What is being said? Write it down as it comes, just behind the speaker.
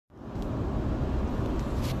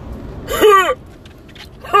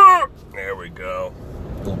go.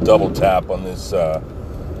 A little double tap on this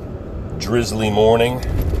drizzly morning.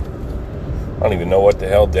 I don't even know what the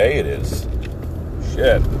hell day it is.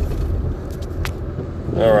 Shit.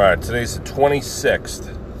 Alright, today's the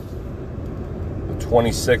 26th. The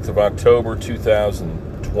 26th of October,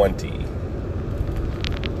 2020.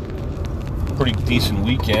 Pretty decent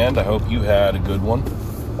weekend. I hope you had a good one.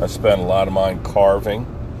 I spent a lot of mine carving.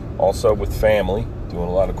 Also with family. Doing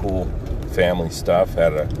a lot of cool family stuff.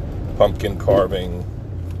 Had a pumpkin carving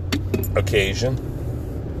occasion.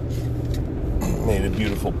 Made a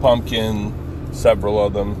beautiful pumpkin. Several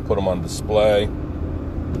of them. Put them on display.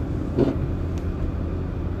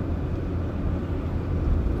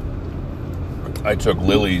 I took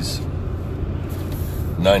Lily's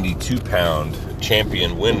 92-pound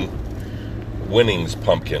champion winnings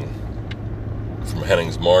pumpkin from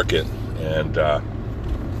Hennings Market, and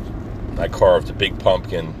I carved a big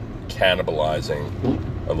pumpkin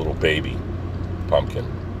cannibalizing a little baby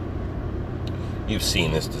pumpkin. You've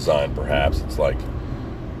seen this design, perhaps. It's like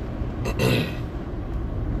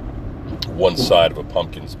one side of a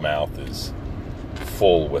pumpkin's mouth is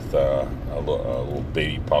full with a little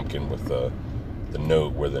baby pumpkin with the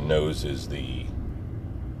note where the nose is the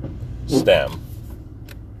stem.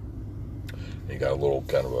 You got a little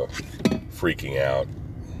kind of a freaking out,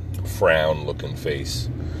 frown looking face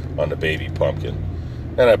on the baby pumpkin.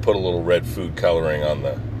 And I put a little red food coloring on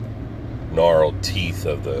the gnarled teeth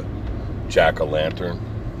of the jack-o'-lantern.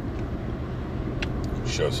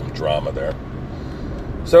 Show some drama there.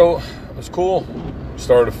 So it was cool.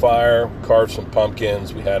 Started a fire, carved some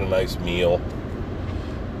pumpkins, we had a nice meal,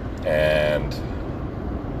 and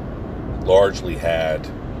largely had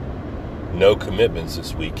no commitments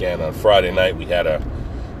this weekend. On Friday night we had a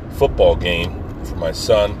football game for my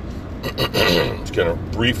son. I'm just going to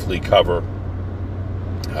briefly cover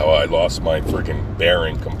how I lost my freaking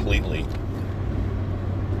bearing completely.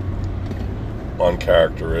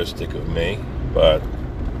 Uncharacteristic of me, but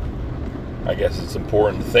I guess it's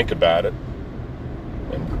important to think about it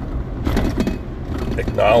and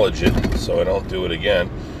acknowledge it so I don't do it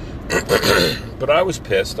again. But I was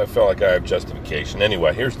pissed. I felt like I have justification.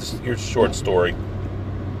 Anyway, here's a short story.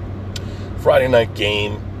 Friday night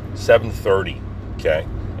game, 7:30. Okay,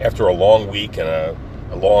 after a long week and a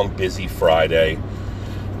long busy Friday,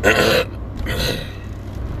 I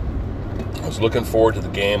was looking forward to the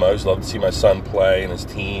game. I always love to see my son play and his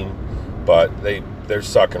team, but they're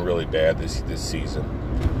sucking really bad this season.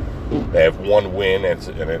 They have one win and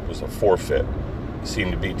it was a forfeit. It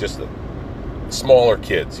seemed to be just the smaller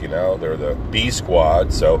kids, you know. They're the B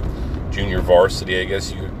squad, so junior varsity, I guess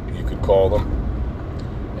you could call them.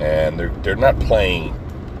 And they're not playing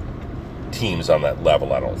teams on that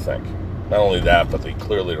level, I don't think. Not only that, but they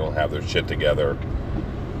clearly don't have their shit together.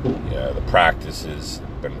 Yeah, the practices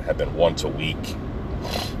have been once a week.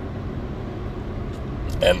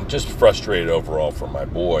 And just frustrated overall for my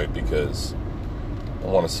boy because I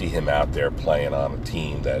want to see him out there playing on a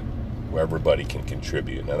team where everybody can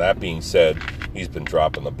contribute. Now, that being said, he's been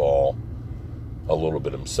dropping the ball a little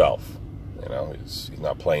bit himself. You know, he's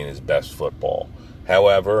not playing his best football.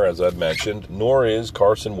 However, as I've mentioned, nor is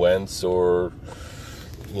Carson Wentz or,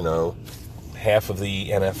 you know, half of the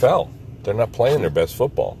NFL. They're not playing their best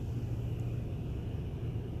football.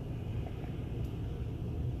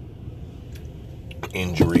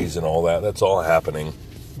 Injuries and all that, that's all happening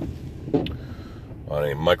on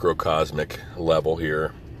a microcosmic level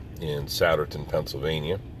here in Souderton,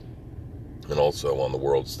 Pennsylvania, and also on the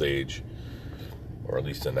world stage, or at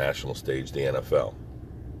least the national stage, the NFL.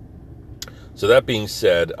 So that being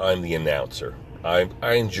said, I'm the announcer. I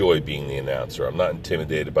enjoy being the announcer. I'm not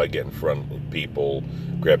intimidated by getting in front of people,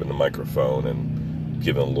 grabbing the microphone, and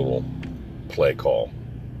giving a little play call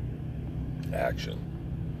action.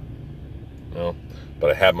 You know?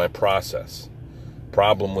 But I have my process.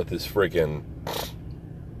 Problem with this friggin'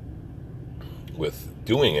 with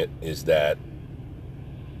doing it is that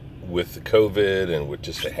with the COVID and with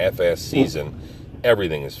just a half-assed season,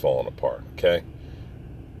 everything is falling apart, okay?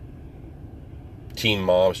 Teen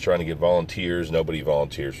moms trying to get volunteers. Nobody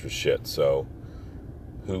volunteers for shit. So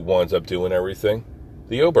who winds up doing everything?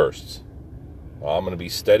 The Obersts. I'm going to be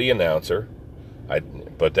steady announcer.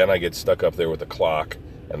 But then I get stuck up there with the clock.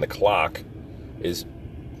 And the clock is,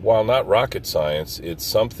 while not rocket science, it's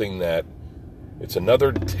something that, it's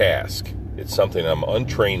another task. It's something I'm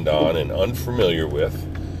untrained on and unfamiliar with.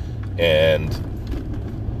 And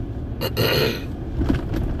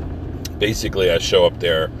basically I show up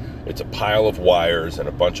there. It's a pile of wires and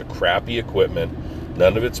a bunch of crappy equipment.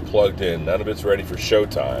 None of it's plugged in. None of it's ready for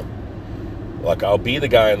showtime. Like, I'll be the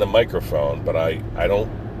guy on the microphone, but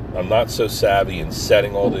I'm not so savvy in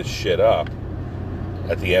setting all this shit up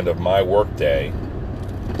at the end of my workday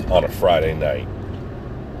on a Friday night.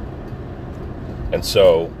 And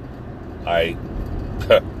so I,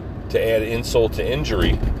 to add insult to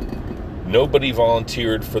injury, nobody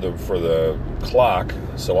volunteered for the clock,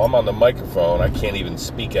 so I'm on the microphone. I can't even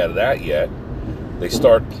speak out of that yet. They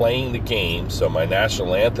start playing the game, so my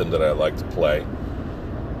national anthem that I like to play,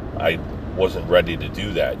 I wasn't ready to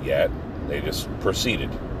do that yet. They just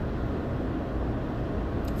proceeded.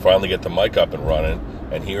 Finally get the mic up and running,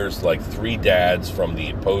 and here's like 3 dads from the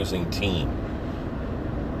opposing team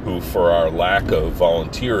who, for our lack of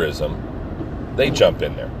volunteerism, they jump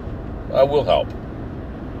in there. I will help.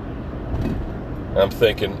 And I'm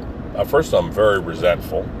thinking, at first I'm very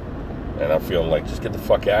resentful, and I'm feeling like, just get the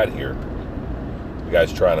fuck out of here. The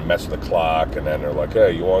guy's trying to mess with the clock, and then they're like,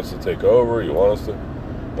 hey, you want us to take over? You want us to...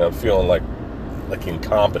 And I'm feeling like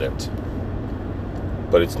incompetent.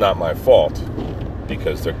 But it's not my fault,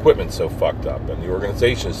 because their equipment's so fucked up, and the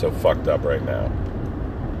organization is so fucked up right now.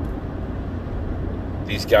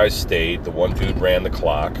 These guys stayed. The one dude ran the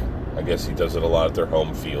clock. I guess he does it a lot at their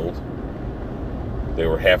home field. They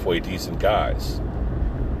were halfway decent guys.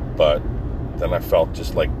 But then I felt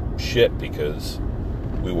just like shit because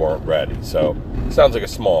we weren't ready. So, it sounds like a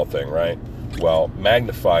small thing, right? Well,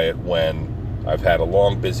 magnify it when I've had a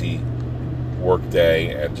long, busy work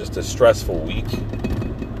day and just a stressful week.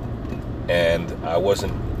 And I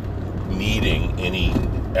wasn't needing any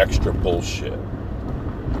extra bullshit.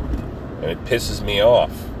 And it pisses me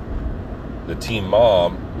off. The team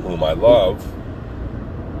mom, whom I love,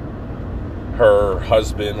 her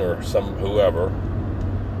husband or whoever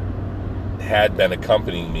had been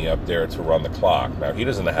accompanying me up there to run the clock. Now, he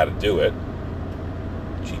doesn't know how to do it.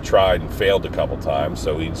 She tried and failed a couple times,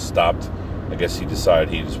 so he stopped. I guess he decided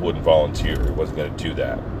he just wouldn't volunteer. He wasn't going to do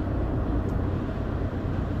that.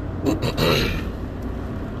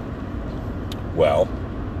 Well,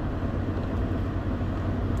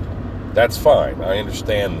 that's fine. I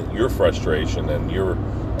understand your frustration and you're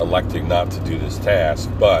electing not to do this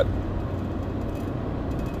task, but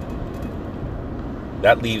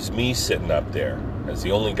that leaves me sitting up there as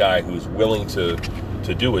the only guy who's willing to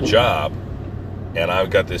do a job, and I've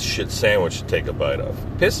got this shit sandwich to take a bite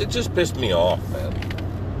of. It just pissed me off, man.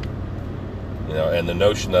 You know, and the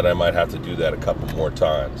notion that I might have to do that a couple more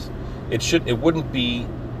times. It wouldn't be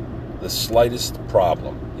the slightest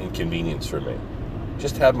problem, inconvenience for me.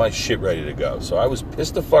 Just had my shit ready to go. So I was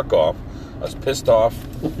pissed the fuck off. I was pissed off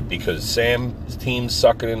because Sam's team's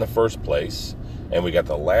sucking in the first place, and we got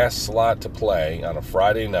the last slot to play on a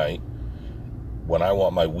Friday night when I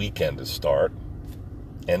want my weekend to start.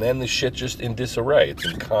 And then the shit just in disarray. It's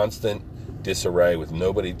in constant disarray with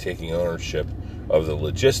nobody taking ownership of the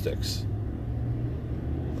logistics.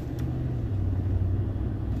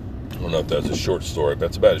 I don't know if that was a short story, but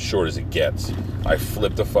that's about as short as it gets. I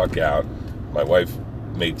flipped the fuck out. My wife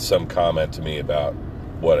made some comment to me about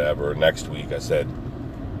whatever. Next week I said,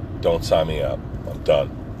 don't sign me up. I'm done.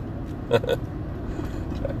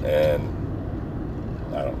 And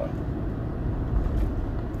I don't know.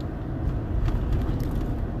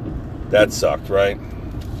 That sucked, right?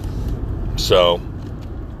 So,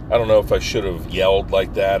 I don't know if I should have yelled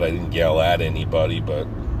like that. I didn't yell at anybody, but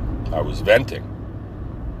I was venting.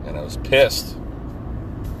 And I was pissed.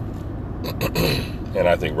 And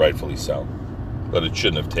I think rightfully so. But it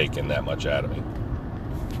shouldn't have taken that much out of me.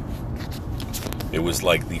 It was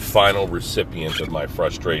like the final recipient of my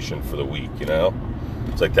frustration for the week, you know?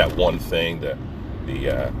 It's like that one thing, the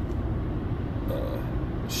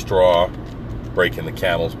straw breaking the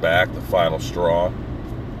camel's back, the final straw.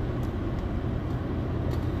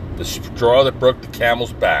 The straw that broke the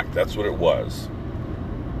camel's back, that's what it was.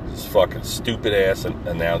 This fucking stupid-ass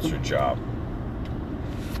announcer job.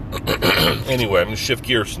 Anyway, I'm going to shift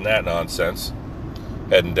gears from that nonsense.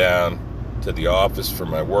 Heading down to the office for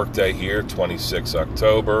my workday here, 26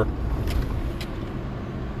 October.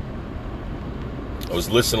 I was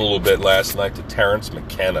listening a little bit last night to Terence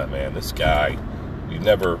McKenna, man. This guy, if you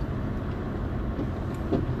never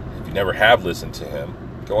have listened to him,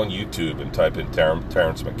 go on YouTube and type in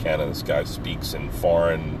Terence McKenna. This guy speaks in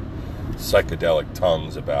foreign psychedelic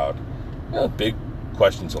tongues about, you know, big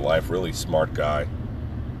questions of life. Really smart guy.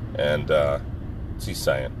 And what's he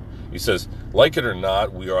saying? He says, like it or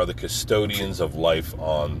not, we are the custodians of life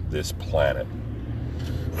on this planet.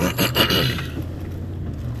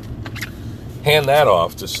 Hand that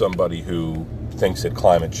off to somebody who thinks that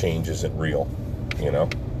climate change isn't real, you know?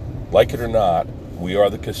 Like it or not, we are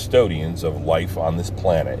the custodians of life on this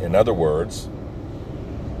planet. In other words,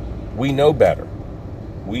 we know better.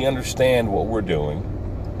 We understand what we're doing.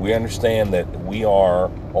 We understand that we are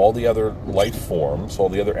all the other life forms, all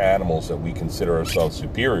the other animals that we consider ourselves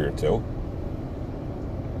superior to.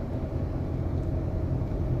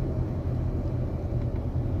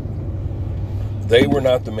 They were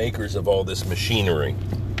not the makers of all this machinery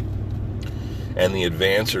and the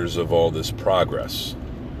advancers of all this progress.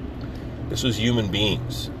 This was human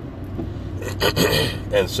beings.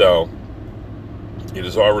 And so it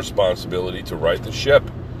is our responsibility to right the ship,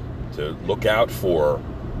 to look out for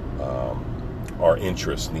our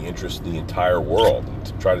interests and the interests of the entire world, and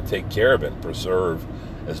to try to take care of it and preserve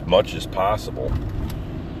as much as possible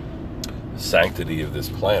the sanctity of this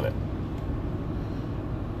planet.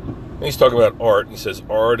 And he's talking about art. He says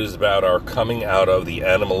art is about our coming out of the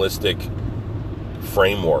animalistic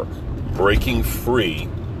framework, breaking free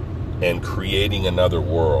and creating another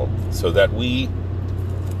world, so that we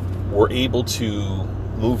were able to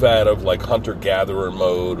move out of like hunter-gatherer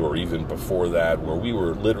mode, or even before that, where we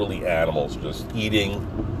were literally animals just eating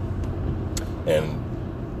and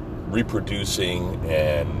reproducing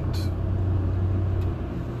and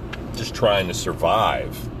just trying to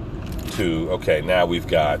survive, to okay, now we've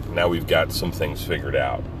got some things figured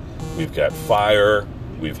out. We've got fire,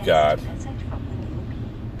 we've got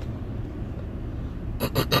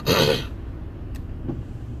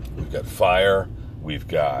fire, we've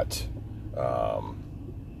got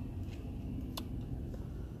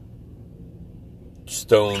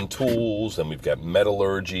stone tools, and we've got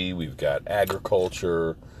metallurgy, we've got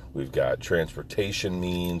agriculture, we've got transportation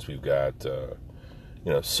means, we've got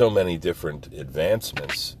so many different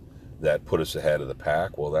advancements that put us ahead of the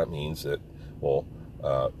pack. Well, that means that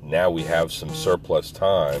now we have some surplus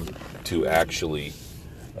time to actually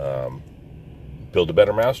build a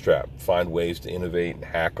better mousetrap, find ways to innovate and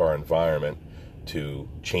hack our environment to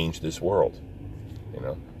change this world.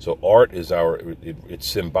 So art is it's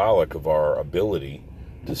symbolic of our ability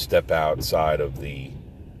to step outside of the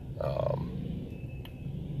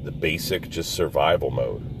basic just survival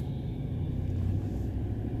mode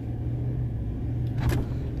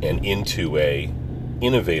and into a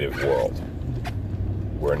innovative world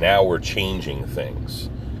where now we're changing things.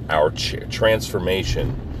 Our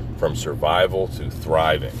transformation from survival to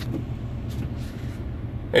thriving.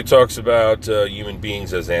 It talks about human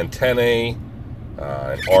beings as antennae,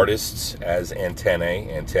 and artists as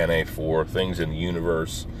antennae for things in the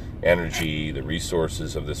universe, energy, the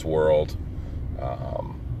resources of this world.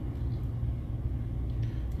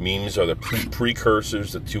 Memes are the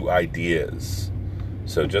precursors to ideas.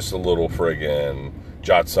 So just a little friggin'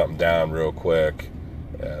 jot something down real quick.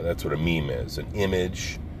 That's what a meme is. An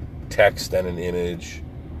image, text and an image.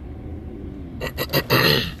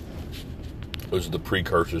 Those are the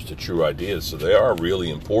precursors to true ideas. So they are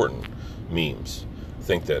really important, memes. I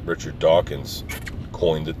think that Richard Dawkins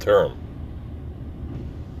coined the term.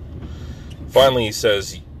 Finally, he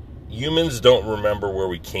says, humans don't remember where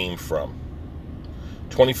we came from.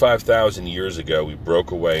 25,000 years ago, we broke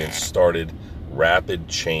away and started rapid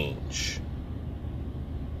change.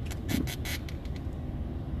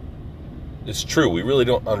 It's true, we really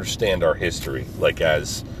don't understand our history.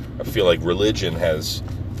 I feel like religion has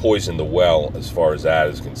poisoned the well as far as that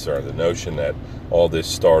is concerned. The notion that all this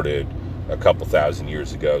started a couple thousand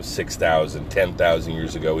years ago, 6,000, 10,000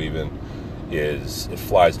 years ago even, it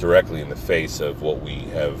flies directly in the face of what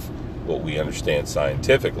we understand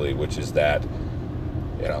scientifically, which is that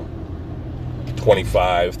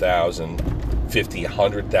 25,000, 50,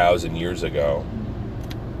 100,000 years ago,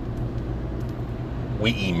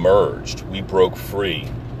 we emerged, we broke free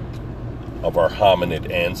of our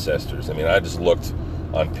hominid ancestors. I mean, I just looked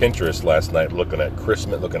on Pinterest last night looking at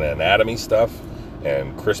anatomy stuff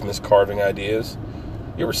and Christmas carving ideas.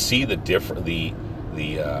 You ever see the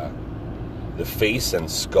face and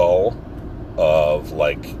skull of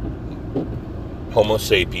like Homo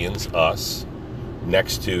sapiens, us,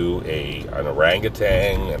 next to an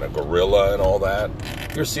orangutan and a gorilla and all that?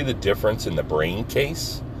 You ever see the difference in the brain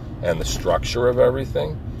case and the structure of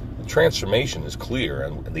everything? The transformation is clear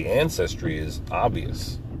and the ancestry is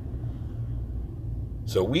obvious.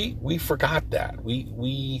 So we forgot that.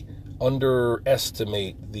 We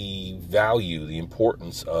underestimate the value, the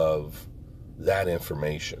importance of that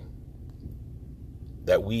information.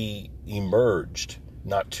 That we emerged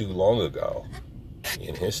not too long ago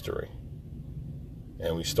in history.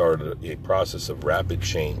 And we started a process of rapid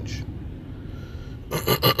change.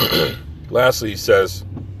 Lastly, he says,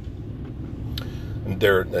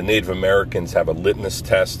 the Native Americans have a litmus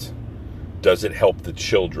test. Does it help the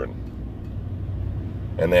children?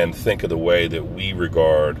 And then think of the way that we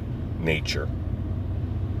regard nature.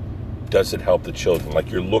 Does it help the children? Like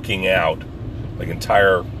you're looking out, like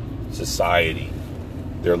entire society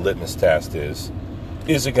their litmus test is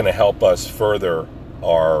it going to help us further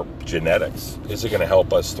our genetics? Is it going to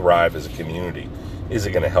help us thrive as a community? Is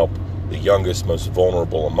it going to help the youngest, most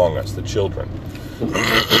vulnerable among us, the children?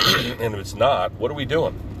 And if it's not, what are we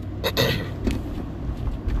doing?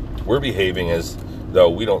 We're behaving as though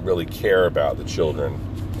we don't really care about the children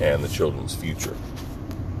and the children's future.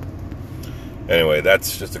 Anyway,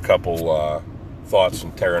 that's just a couple thoughts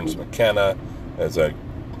from Terrence McKenna as I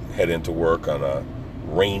head into work on a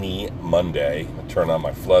rainy Monday. I turn on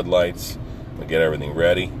my floodlights, I get everything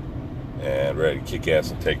ready, and ready to kick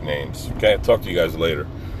ass and take names. Okay, I'll talk to you guys later.